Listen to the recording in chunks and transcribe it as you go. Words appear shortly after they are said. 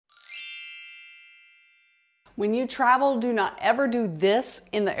When you travel, do not ever do this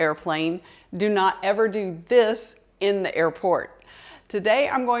in the airplane. Do not ever do this in the airport. Today,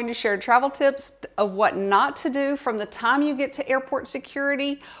 I'm going to share travel tips of what not to do from the time you get to airport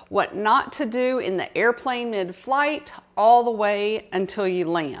security, what not to do in the airplane mid-flight, all the way until you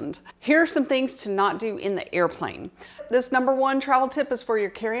land. Here are some things to not do in the airplane. This #1 travel tip is for your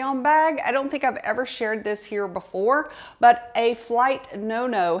carry-on bag. I don't think I've ever shared this here before, but a flight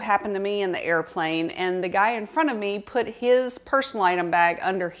no-no happened to me in the airplane, and the guy in front of me put his personal item bag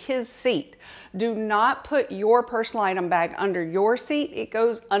under his seat. Do not put your personal item bag under your seat. It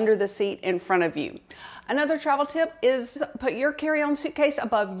goes under the seat in front of you. Another travel tip is put your carry-on suitcase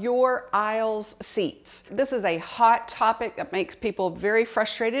above your aisle's seats. This is a hot topic that makes people very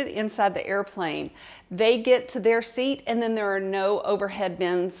frustrated inside the airplane. They get to their seat and then there are no overhead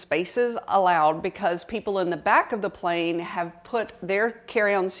bin spaces allowed because people in the back of the plane have put their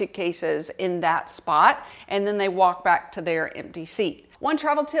carry-on suitcases in that spot and then they walk back to their empty seat. One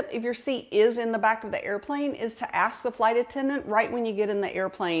travel tip, if your seat is in the back of the airplane, is to ask the flight attendant right when you get in the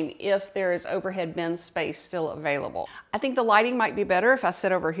airplane if there is overhead bin space still available. I think the lighting might be better if I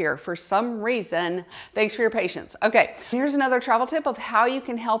sit over here for some reason. Thanks for your patience. Okay, here's another travel tip of how you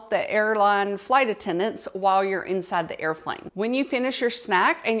can help the airline flight attendants while you're inside the airplane. When you finish your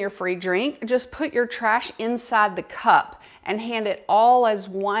snack and your free drink, just put your trash inside the cup and hand it all as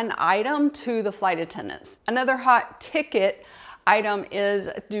one item to the flight attendants. Another hot ticket item is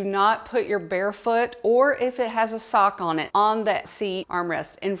do not put your bare foot, or if it has a sock on it, on that seat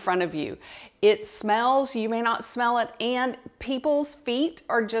armrest in front of you. It smells, you may not smell it, and people's feet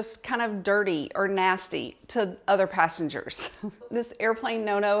are just kind of dirty or nasty to other passengers. This airplane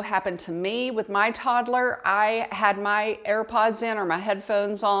no-no happened to me with my toddler. I had my AirPods in or my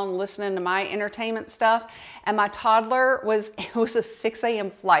headphones on listening to my entertainment stuff, and my toddler it was a 6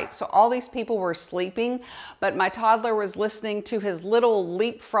 a.m. flight, so all these people were sleeping, but my toddler was listening to his little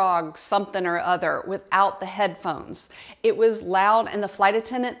leapfrog something or other without the headphones. It was loud, and the flight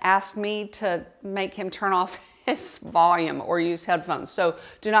attendant asked me to make him turn off his volume or use headphones. So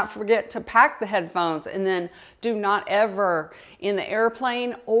do not forget to pack the headphones, and then do not ever in the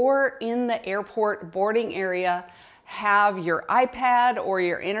airplane or in the airport boarding area have your iPad or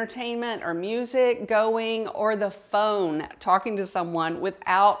your entertainment or music going or the phone talking to someone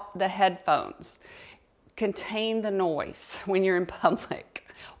without the headphones. Contain the noise when you're in public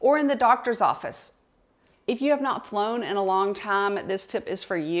or in the doctor's office. If you have not flown in a long time, this tip is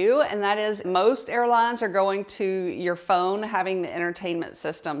for you, and that is most airlines are going to your phone having the entertainment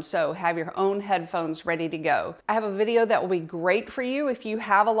system, so have your own headphones ready to go. I have a video that will be great for you if you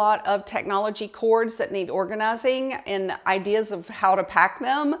have a lot of technology cords that need organizing and ideas of how to pack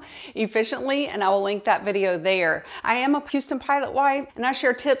them efficiently, and I will link that video there. I am a Houston pilot wife, and I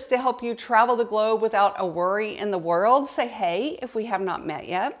share tips to help you travel the globe without a worry in the world. Say hey if we have not met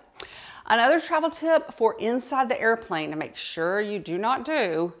yet. Another travel tip for inside the airplane to make sure you do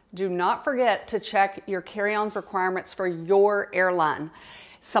not forget to check your carry-ons requirements for your airline.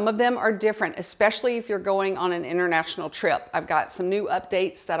 Some of them are different, especially if you're going on an international trip. I've got some new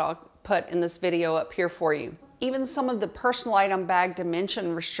updates that I'll put in this video up here for you. Even some of the personal item bag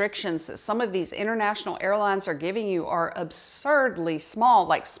dimension restrictions that some of these international airlines are giving you are absurdly small,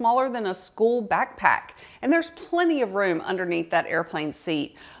 like smaller than a school backpack. And there's plenty of room underneath that airplane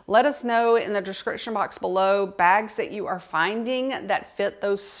seat. Let us know in the description box below bags that you are finding that fit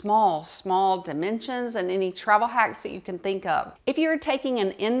those small dimensions and any travel hacks that you can think of. If you're taking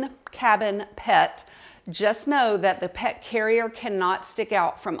an in-cabin pet, just know that the pet carrier cannot stick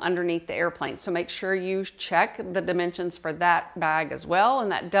out from underneath the airplane. So make sure you check the dimensions for that bag as well,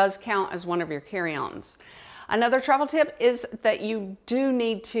 and that does count as one of your carry-ons. Another travel tip is that you do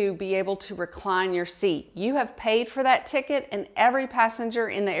need to be able to recline your seat. You have paid for that ticket, and every passenger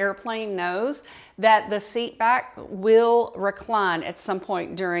in the airplane knows that the seat back will recline at some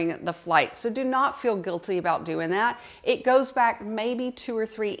point during the flight. So do not feel guilty about doing that. It goes back maybe 2 or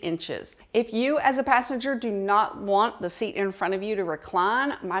 3 inches. If you as a passenger do not want the seat in front of you to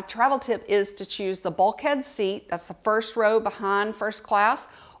recline, my travel tip is to choose the bulkhead seat. That's the first row behind first class,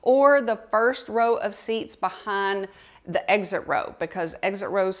 or the first row of seats behind the exit row, because exit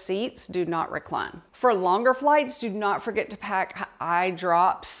row seats do not recline. For longer flights, do not forget to pack eye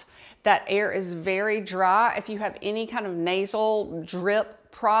drops. That air is very dry. If you have any kind of nasal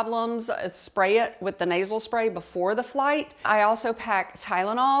drip problems, spray it with the nasal spray before the flight. I also pack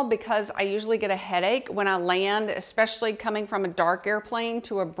Tylenol because I usually get a headache when I land, especially coming from a dark airplane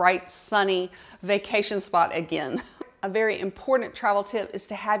to a bright, sunny vacation spot again. A very important travel tip is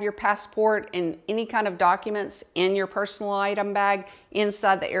to have your passport and any kind of documents in your personal item bag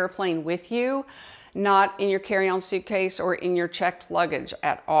inside the airplane with you, not in your carry-on suitcase or in your checked luggage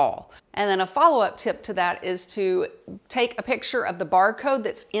at all. And then a follow-up tip to that is to take a picture of the barcode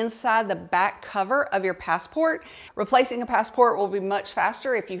that's inside the back cover of your passport. Replacing a passport will be much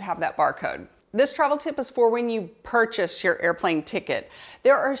faster if you have that barcode. This travel tip is for when you purchase your airplane ticket.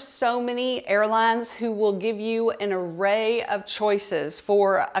 There are so many airlines who will give you an array of choices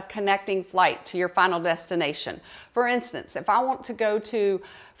for a connecting flight to your final destination. For instance, if I want to go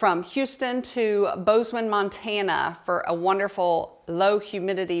from Houston to Bozeman, Montana for a wonderful low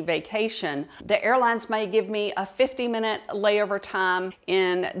humidity vacation, the airlines may give me a 50-minute layover time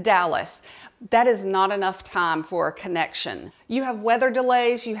in Dallas. That is not enough time for a connection. You have weather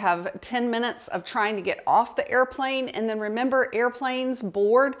delays, you have 10 minutes of trying to get off the airplane, and then remember, airplanes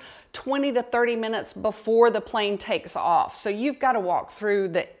board 20 to 30 minutes before the plane takes off. So you've got to walk through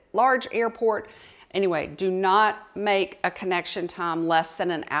the large airport. Anyway, do not make a connection time less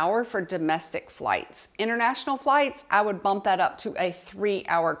than an hour for domestic flights. International flights, I would bump that up to a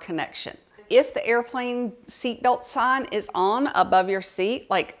 3-hour connection. If the airplane seatbelt sign is on above your seat,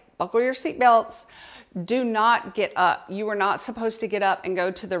 like buckle your seatbelts, do not get up. You are not supposed to get up and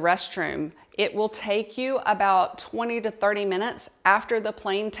go to the restroom. It will take you about 20 to 30 minutes after the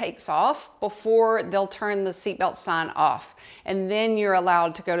plane takes off before they'll turn the seatbelt sign off. And then you're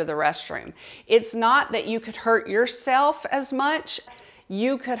allowed to go to the restroom. It's not that you could hurt yourself as much.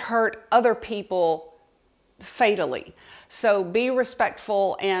 You could hurt other people fatally. So be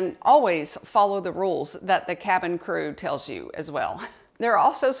respectful and always follow the rules that the cabin crew tells you as well. There are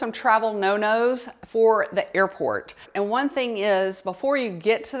also some travel no-nos for the airport. And one thing is, before you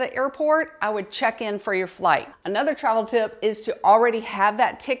get to the airport, I would check in for your flight. Another travel tip is to already have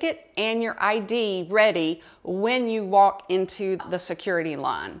that ticket and your ID ready when you walk into the security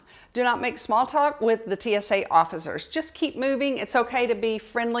line. Do not make small talk with the TSA officers. Just keep moving. It's okay to be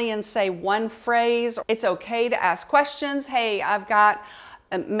friendly and say one phrase. It's okay to ask questions. Hey, I've got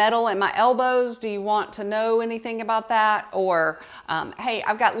metal in my elbows. Do you want to know anything about that? Or, hey,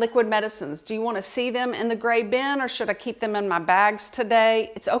 I've got liquid medicines. Do you want to see them in the gray bin, or should I keep them in my bags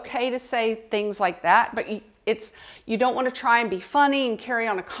today? It's okay to say things like that, but you don't want to try and be funny and carry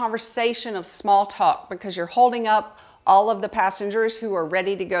on a conversation of small talk, because you're holding up all of the passengers who are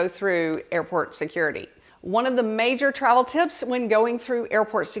ready to go through airport security. One of the major travel tips when going through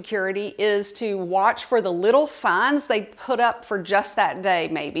airport security is to watch for the little signs they put up for just that day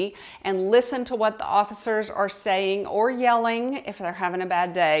maybe, and listen to what the officers are saying or yelling if they're having a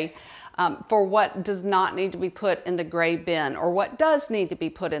bad day, for what does not need to be put in the gray bin, or what does need to be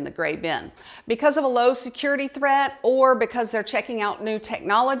put in the gray bin. Because of a low security threat, or because they're checking out new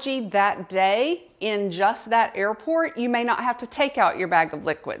technology that day in just that airport, you may not have to take out your bag of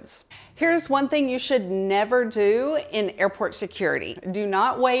liquids. Here's one thing you should never do in airport security. Do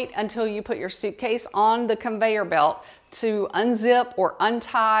not wait until you put your suitcase on the conveyor belt to unzip or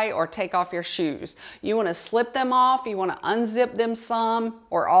untie or take off your shoes. You want to slip them off, you want to unzip them some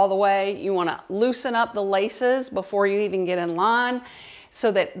or all the way. You want to loosen up the laces before you even get in line so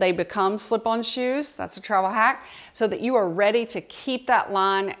that they become slip-on shoes. That's a travel hack, so that you are ready to keep that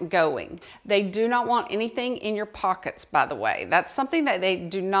line going. They do not want anything in your pockets, by the way. That's something that they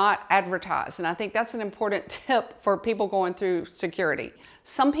do not advertise, and I think that's an important tip for people going through security.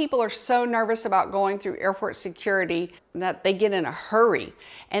 Some people are so nervous about going through airport security that they get in a hurry,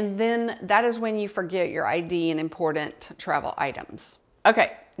 and then that is when you forget your ID and important travel items.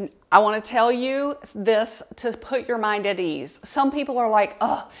 Okay, I want to tell you this to put your mind at ease. Some people are like,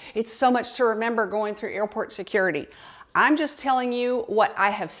 oh, it's so much to remember going through airport security. I'm just telling you what I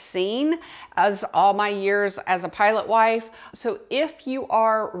have seen as all my years as a pilot wife. So if you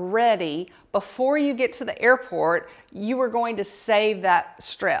are ready before you get to the airport, you are going to save that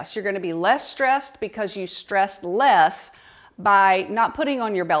stress. You're going to be less stressed because you stressed less by not putting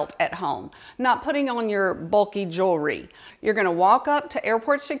on your belt at home, not putting on your bulky jewelry. You're going to walk up to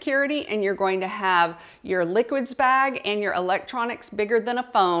airport security and you're going to have your liquids bag and your electronics bigger than a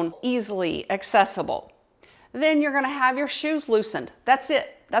phone easily accessible. Then you're going to have your shoes loosened. That's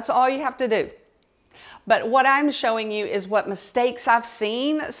it. That's all you have to do. But what I'm showing you is what mistakes I've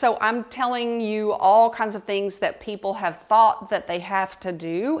seen. So I'm telling you all kinds of things that people have thought that they have to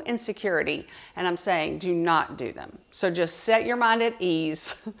do in security. And I'm saying, do not do them. So just set your mind at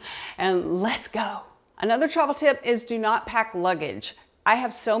ease and let's go. Another travel tip is do not pack luggage. I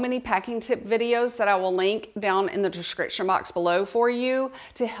have so many packing tip videos that I will link down in the description box below for you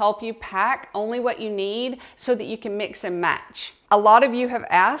to help you pack only what you need so that you can mix and match. A lot of you have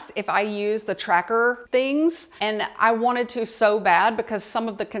asked if I use the tracker things, and I wanted to so bad because some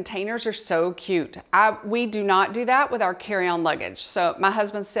of the containers are so cute. We do not do that with our carry-on luggage. So my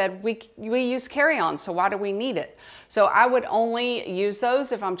husband said, we use carry-on, so why do we need it? So I would only use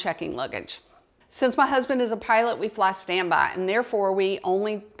those if I'm checking luggage. Since my husband is a pilot, we fly standby, and therefore we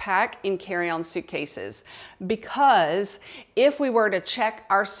only pack in carry-on suitcases, because if we were to check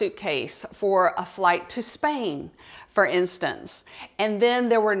our suitcase for a flight to Spain, for instance, and then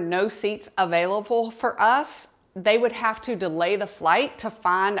there were no seats available for us, they would have to delay the flight to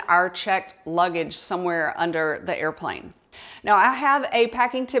find our checked luggage somewhere under the airplane. Now, I have a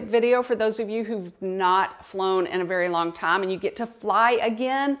packing tip video for those of you who've not flown in a very long time and you get to fly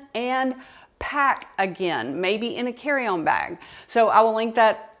again and pack again, maybe in a carry-on bag. So I will link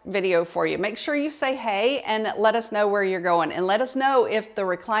that video for you. Make sure you say hey and let us know where you're going, and let us know if the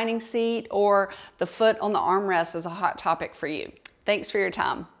reclining seat or the foot on the armrest is a hot topic for you. Thanks for your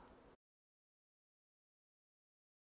time.